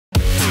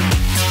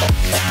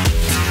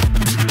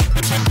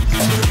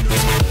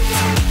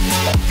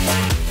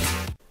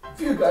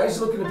guys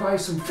are looking to buy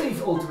some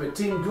FIFA Ultimate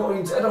Team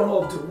coins, head on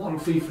over to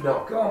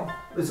onefifa.com.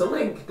 There's a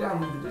link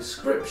down in the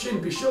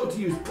description. Be sure to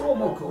use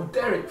promo code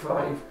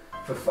Derek5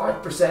 for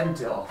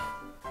 5% off.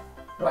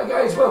 Right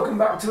guys, welcome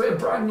back to it.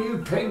 Brand new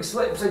pink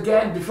slips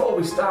again. Before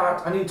we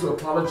start, I need to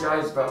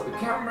apologise about the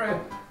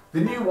camera. The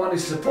new one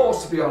is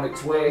supposed to be on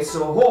its way,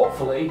 so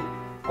hopefully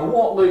I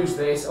won't lose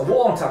this, I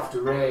won't have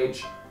to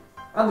rage,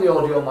 and the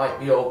audio might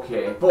be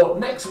okay. But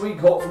next week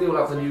hopefully we'll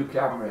have the new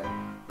camera.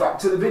 Back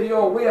to the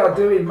video, we are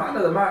doing man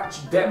of the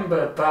match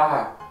Demba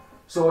Ba.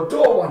 So I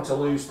don't want to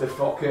lose the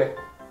fucker.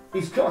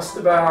 He's cost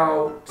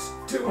about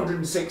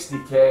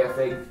 260k I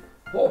think.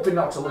 Hoping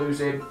not to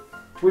lose him.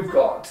 We've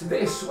got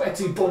this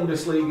sweaty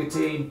Bundesliga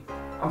team.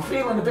 I'm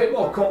feeling a bit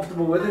more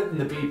comfortable with it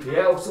than the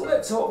BPL, so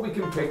let's hope we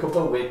can pick up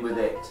a win with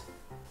it.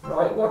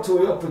 Right, what are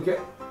we up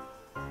against?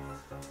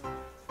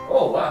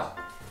 Oh well.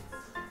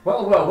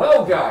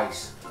 Well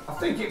guys. I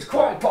think it's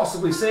quite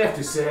possibly safe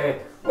to say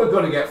we're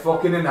going to get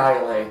fucking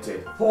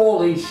annihilated.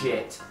 Holy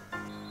shit.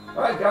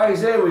 Right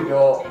guys, here we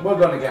go. We're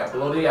going to get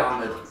bloody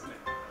hammered.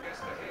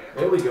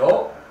 Here we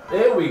go.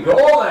 Here we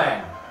go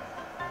then.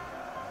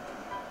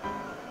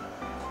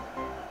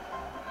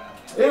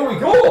 Here we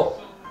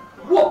go.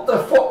 What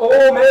the fuck?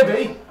 Oh,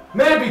 maybe.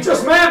 Maybe,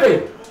 just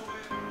maybe.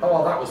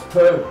 Oh, that was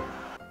poo.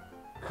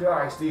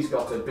 Christ, he's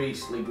got a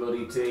beastly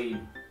bloody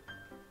team.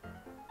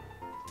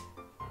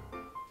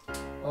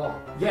 Oh,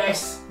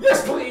 yes.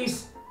 Yes,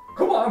 please.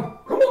 Come on.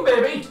 Come on,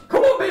 baby.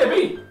 Come on,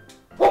 baby.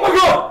 Oh, my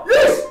God.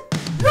 Yes.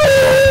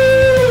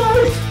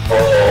 Yes.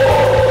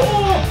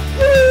 Oh,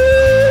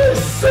 yes.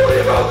 Sorry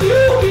about the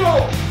audio.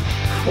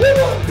 Come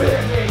on,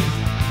 baby.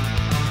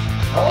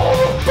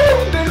 Oh, boom,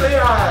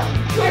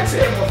 Dillian. Get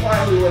in. We're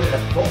finally winning a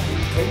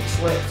fucking pink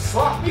slip.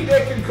 Slap me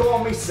dick and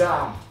call me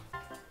Sam.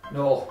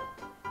 No.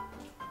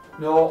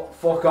 No.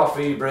 Fuck off,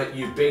 Ibra,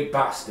 you big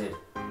bastard.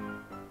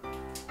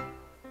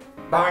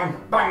 Bang,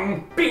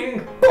 bang,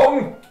 bing,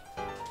 bong.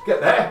 Get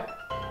there.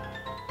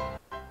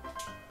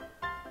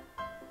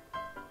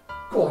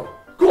 Go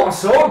on,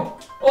 son.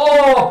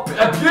 Oh,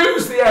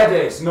 abuse the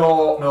Eddies.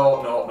 No.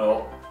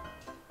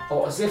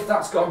 Oh, as if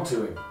that's gone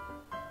to him.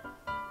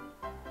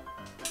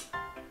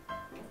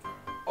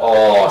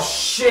 Oh,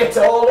 shit,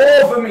 all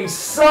over me,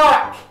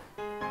 sack.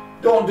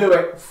 Don't do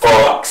it.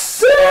 Fuck's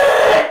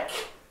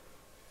sake.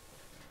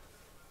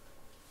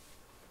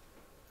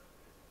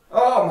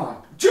 Oh, man.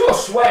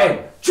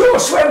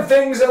 Just when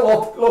things are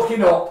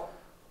looking up,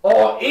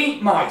 or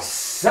eat my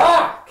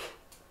sack.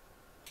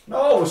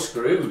 No, we're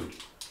screwed.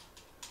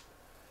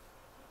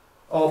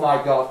 Oh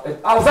my God.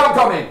 How's that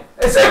gone in?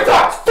 As if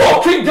that's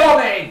fucking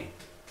gone in!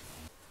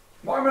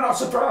 Why am I not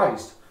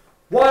surprised?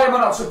 Why am I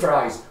not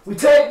surprised? We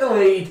take the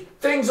lead,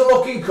 things are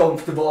looking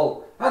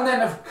comfortable, and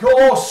then of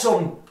course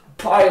some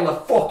pile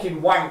of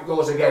fucking wank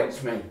goes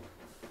against me.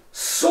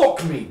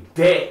 Suck me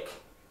dick.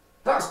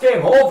 That's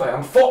game over,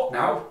 I'm fucked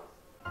now.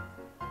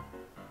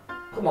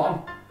 Come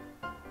on.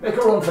 Make a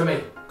run for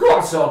me. Go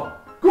on, son.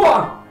 Go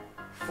on.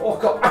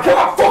 Fuck up. I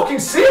can't fucking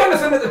see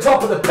anything at the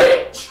top of the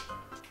pitch.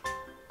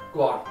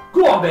 Go on.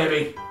 Go on,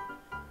 baby.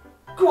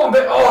 Go on,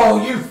 baby. Oh,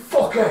 you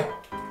fucker.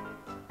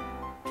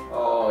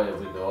 Oh, here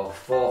we go.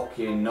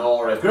 Fucking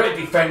Nora. Great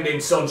defending,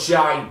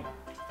 sunshine.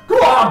 Go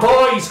on,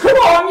 boys. Come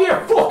on, you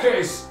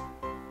fuckers.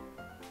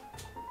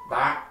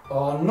 Back.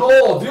 Oh,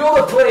 no. The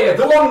other player.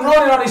 The one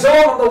running on his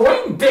own on the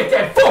wing,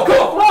 dickhead. Fuck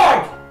off,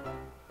 lag.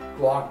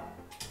 Go on.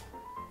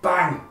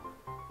 Bang.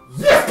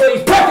 Yes,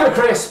 please. Pack of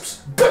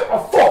crisps. Oh,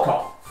 fuck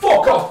off.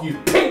 Fuck off, you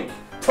pink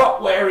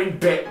top-wearing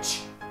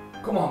bitch.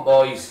 Come on,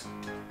 boys.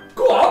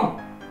 Go on.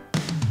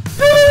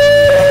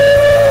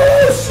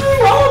 Yes,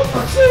 you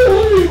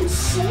absolute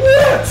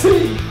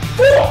sweaty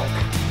fuck.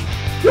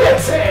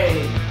 Get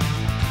in.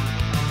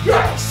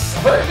 Yes,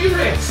 I've hurt my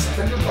wrist. I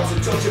think I've got a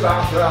touch of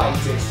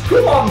arthritis.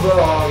 Come on,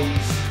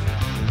 boys.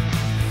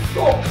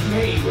 Fuck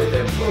me with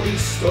a bloody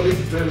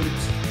studded boot.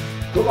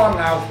 Come on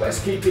now, let's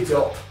keep it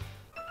up.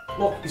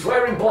 Look, he's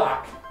wearing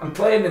black and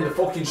playing in the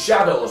fucking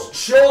shadows.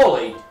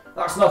 Surely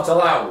that's not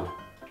allowed.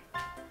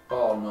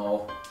 Oh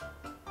no.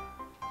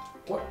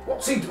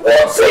 What's he doing?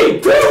 What's he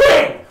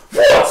doing?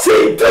 What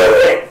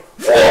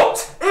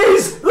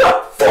is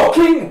that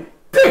fucking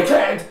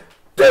dickhead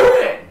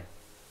doing?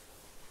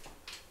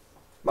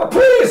 My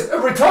players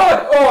are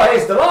retarded. Oh,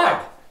 here's the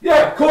lag.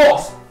 Yeah, of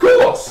course.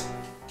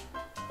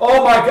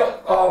 Oh my God.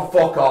 Oh,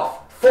 fuck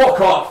off.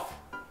 Fuck off.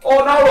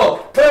 Oh, now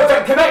look.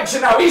 Perfect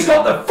connection now. He's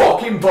got the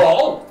fucking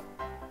ball.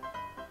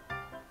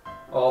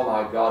 Oh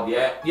my God,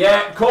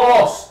 yeah, of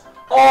course.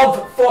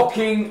 Of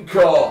fucking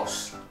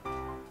course.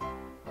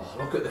 Oh,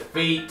 look at the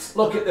feet.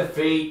 Look at the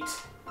feet.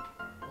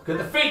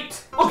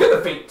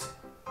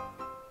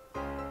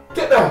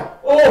 Get there.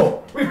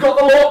 Oh, we've got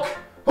the look.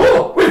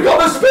 Oh, we've got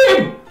the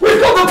spin.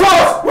 We've got the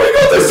pass. We've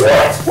got the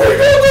sweat. We've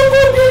got the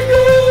fucking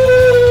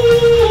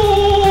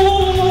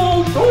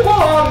goal. Come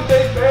on,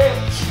 big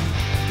bitch.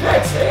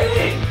 Get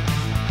in.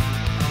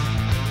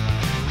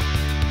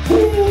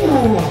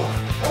 Ooh.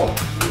 Oh,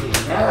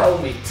 now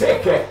me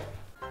ticket.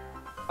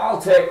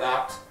 I'll take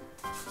that.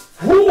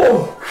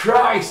 Whoa,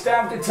 Christ,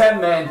 down to 10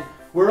 men.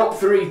 We're up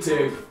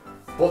 3-2.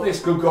 but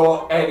this could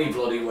go any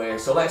bloody way,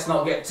 so let's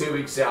not get too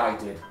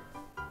excited.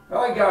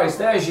 Right guys,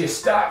 there's your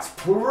stats,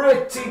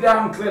 pretty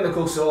damn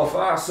clinical so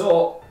far,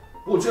 so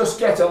we'll just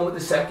get on with the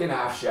second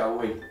half, shall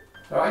we?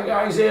 Alright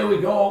guys, here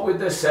we go with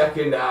the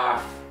second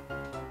half.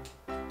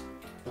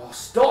 Oh,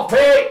 stop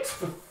it!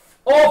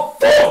 Oh,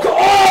 fuck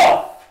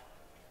off!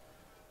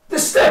 The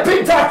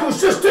stepping tackles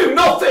just do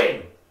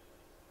nothing!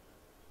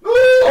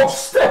 Oh,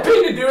 step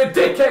in and do a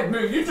dickhead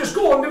move, you just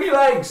go under my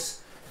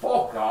legs!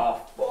 Fuck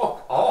off,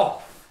 fuck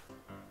off!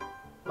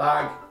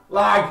 Lag,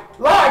 lag,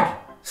 lag!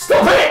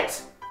 Stop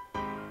it!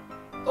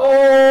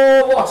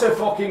 Oh, what a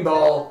fucking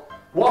ball!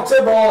 What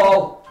a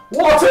ball!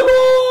 What a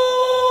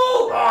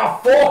ball! Ah,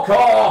 fuck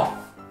off!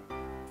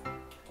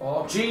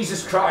 Oh,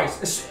 Jesus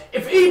Christ.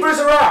 If Ibra's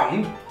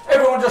around,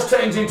 everyone just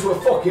turns into a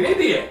fucking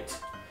idiot.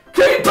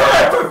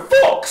 Keeper, for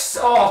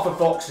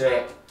fuck's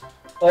sake.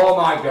 Oh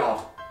my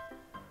God.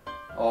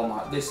 Oh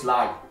my, this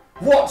lag.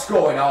 What's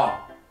going on?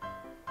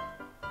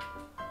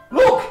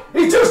 Look,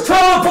 he just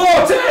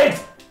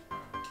teleported!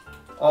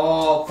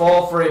 Oh,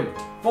 fall for him.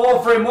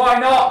 Fall for him, why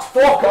not?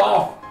 Fuck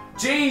off.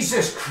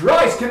 Jesus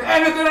Christ, can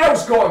anything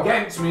else go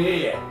against me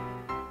here?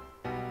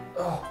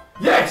 Oh,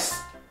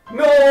 yes!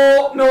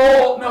 No,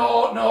 no,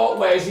 no, no.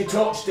 Where's your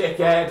touch,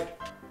 dickhead?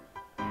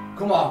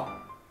 Come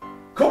on.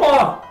 Come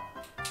on.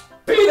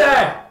 Be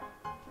there.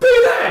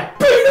 Be there.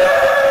 Be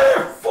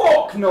there.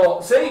 Fuck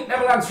no. See,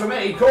 never lands for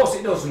me. Of course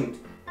it doesn't.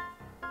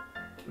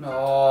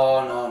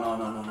 No, no, no,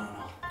 no, no, no,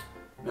 no.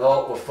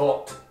 No, we're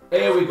fucked.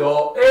 Here we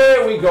go.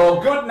 Here we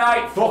go. Good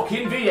night,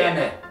 fucking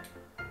Vienna.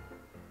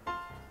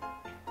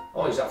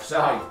 Oh, he's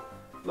offside.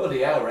 Bloody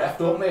hell, ref.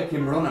 Don't make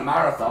him run a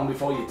marathon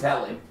before you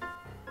tell him.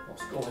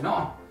 What's going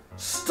on?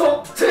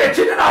 Stop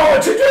taking an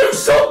hour to do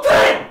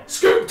something!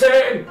 Scoop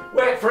taking!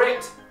 Wait for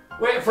it!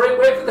 Wait for it!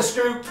 Wait for the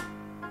scoop!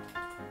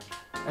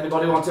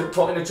 Anybody want to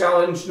put in a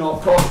challenge? No,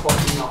 of course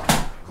fucking not.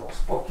 Of course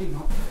fucking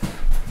not.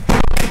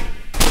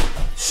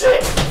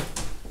 Shit!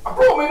 I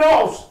broke my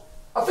nose!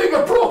 I think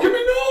I've broken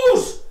my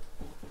nose!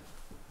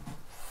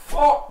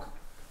 Fuck!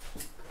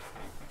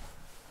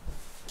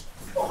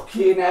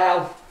 Fucking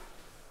hell!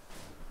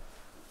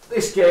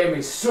 This game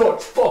is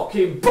such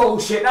fucking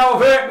bullshit. Now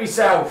I've hurt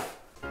myself!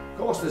 Of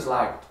course there's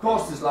lag. Of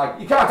course there's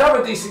lag. You can't have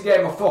a decent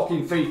game of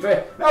fucking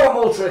FIFA. Now I'm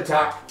ultra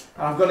attack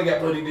and I'm gonna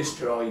get bloody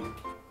destroyed.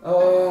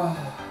 Oh,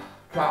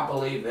 can't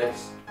believe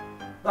this.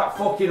 That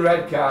fucking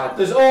red card.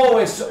 There's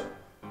always so...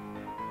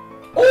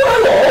 Oh,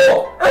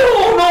 hello!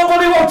 Hello!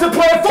 Nobody wants to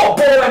play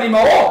football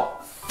anymore!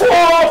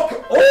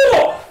 Fuck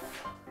off!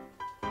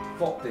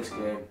 Fuck this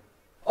game.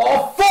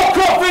 Oh, fuck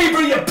off,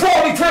 Ibra, you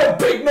ponytail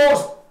big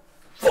nose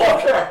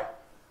fucker!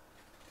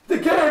 The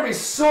game is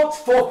such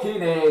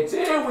fucking AIDS.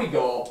 Here we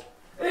go.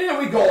 Here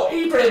we go.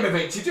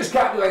 Ibrahimovic, you just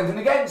can't do anything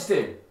against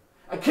him.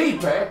 A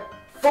keeper,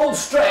 full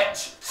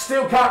stretch,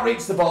 still can't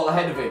reach the ball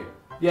ahead of him.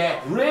 Yeah,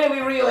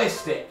 really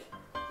realistic.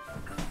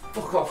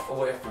 Fuck off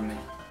away from me.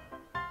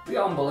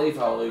 Beyond belief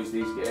I'll lose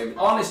these games.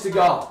 Honest to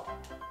God.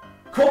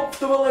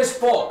 Comfortable as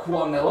fuck,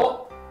 1-0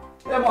 up.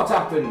 Then what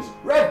happens?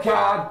 Red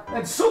card,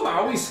 and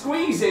somehow he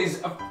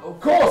squeezes.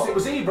 Of course it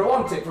was Ibra,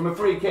 wasn't it, from a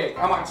free kick.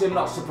 I'm actually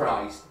not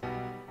surprised.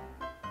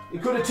 He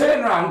could have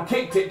turned around,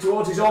 kicked it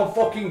towards his own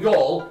fucking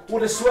goal,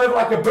 would have swerved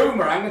like a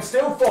boomerang and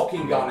still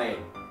fucking gone in.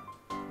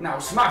 Now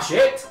smash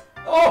it?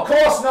 Oh, of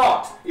course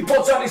not. He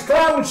puts on his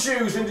clown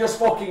shoes and just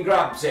fucking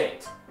grabs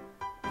it.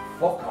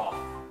 Fuck off.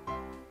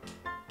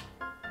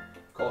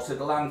 Of course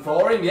it'll land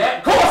for him, yeah?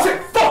 Of course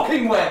it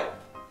fucking will!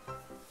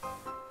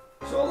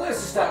 So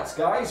there's the stats,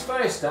 guys.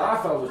 First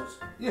half I was,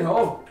 you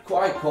know,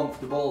 quite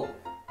comfortable.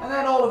 And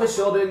then all of a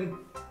sudden,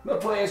 my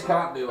players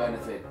can't do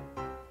anything.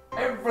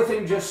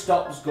 Everything just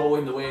stops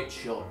going the way it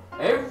should.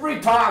 Every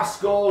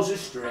pass goes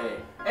astray.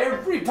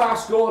 Every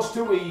pass goes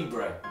to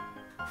Ibra.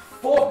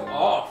 Fuck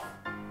off.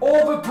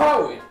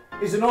 Overpowered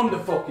is an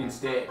under-fucking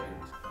statement.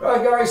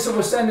 Right guys, so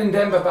we're sending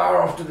Demba Ba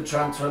off to the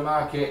transfer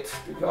market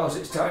because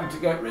it's time to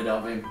get rid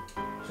of him.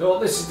 So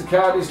this is the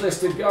card he's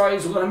listed,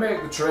 guys. We're going to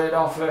make the trade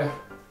offer.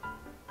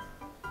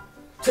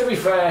 To be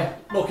fair,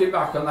 looking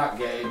back on that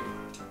game,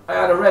 I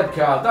had a red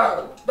card.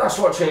 That's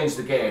what changed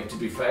the game, to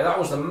be fair. That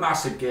was the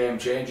massive game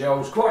changer. I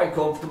was quite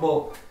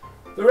comfortable.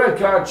 The red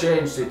card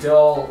changed it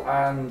all,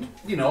 and,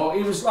 you know,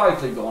 he was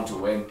likely going to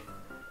win.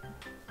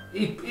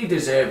 He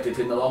deserved it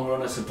in the long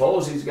run, I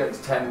suppose. He's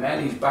against 10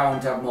 men. He's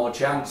bound to have more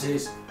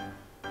chances.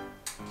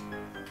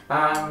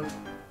 And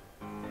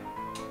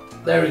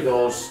there he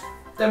goes.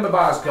 Demba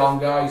Ba's gone,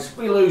 guys.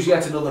 We lose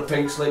yet another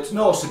pink slips.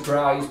 No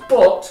surprise.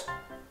 But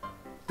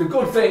the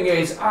good thing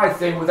is, I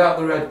think without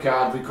the red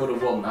card, we could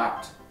have won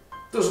that.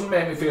 Doesn't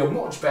make me feel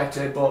much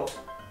better, but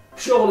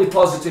surely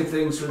positive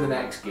things for the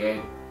next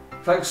game.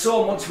 Thanks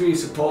so much for your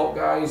support,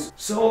 guys.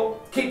 So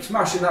keep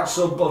smashing that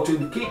sub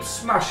button, keep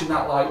smashing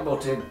that like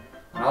button,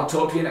 and I'll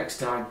talk to you next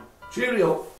time. Cheerio!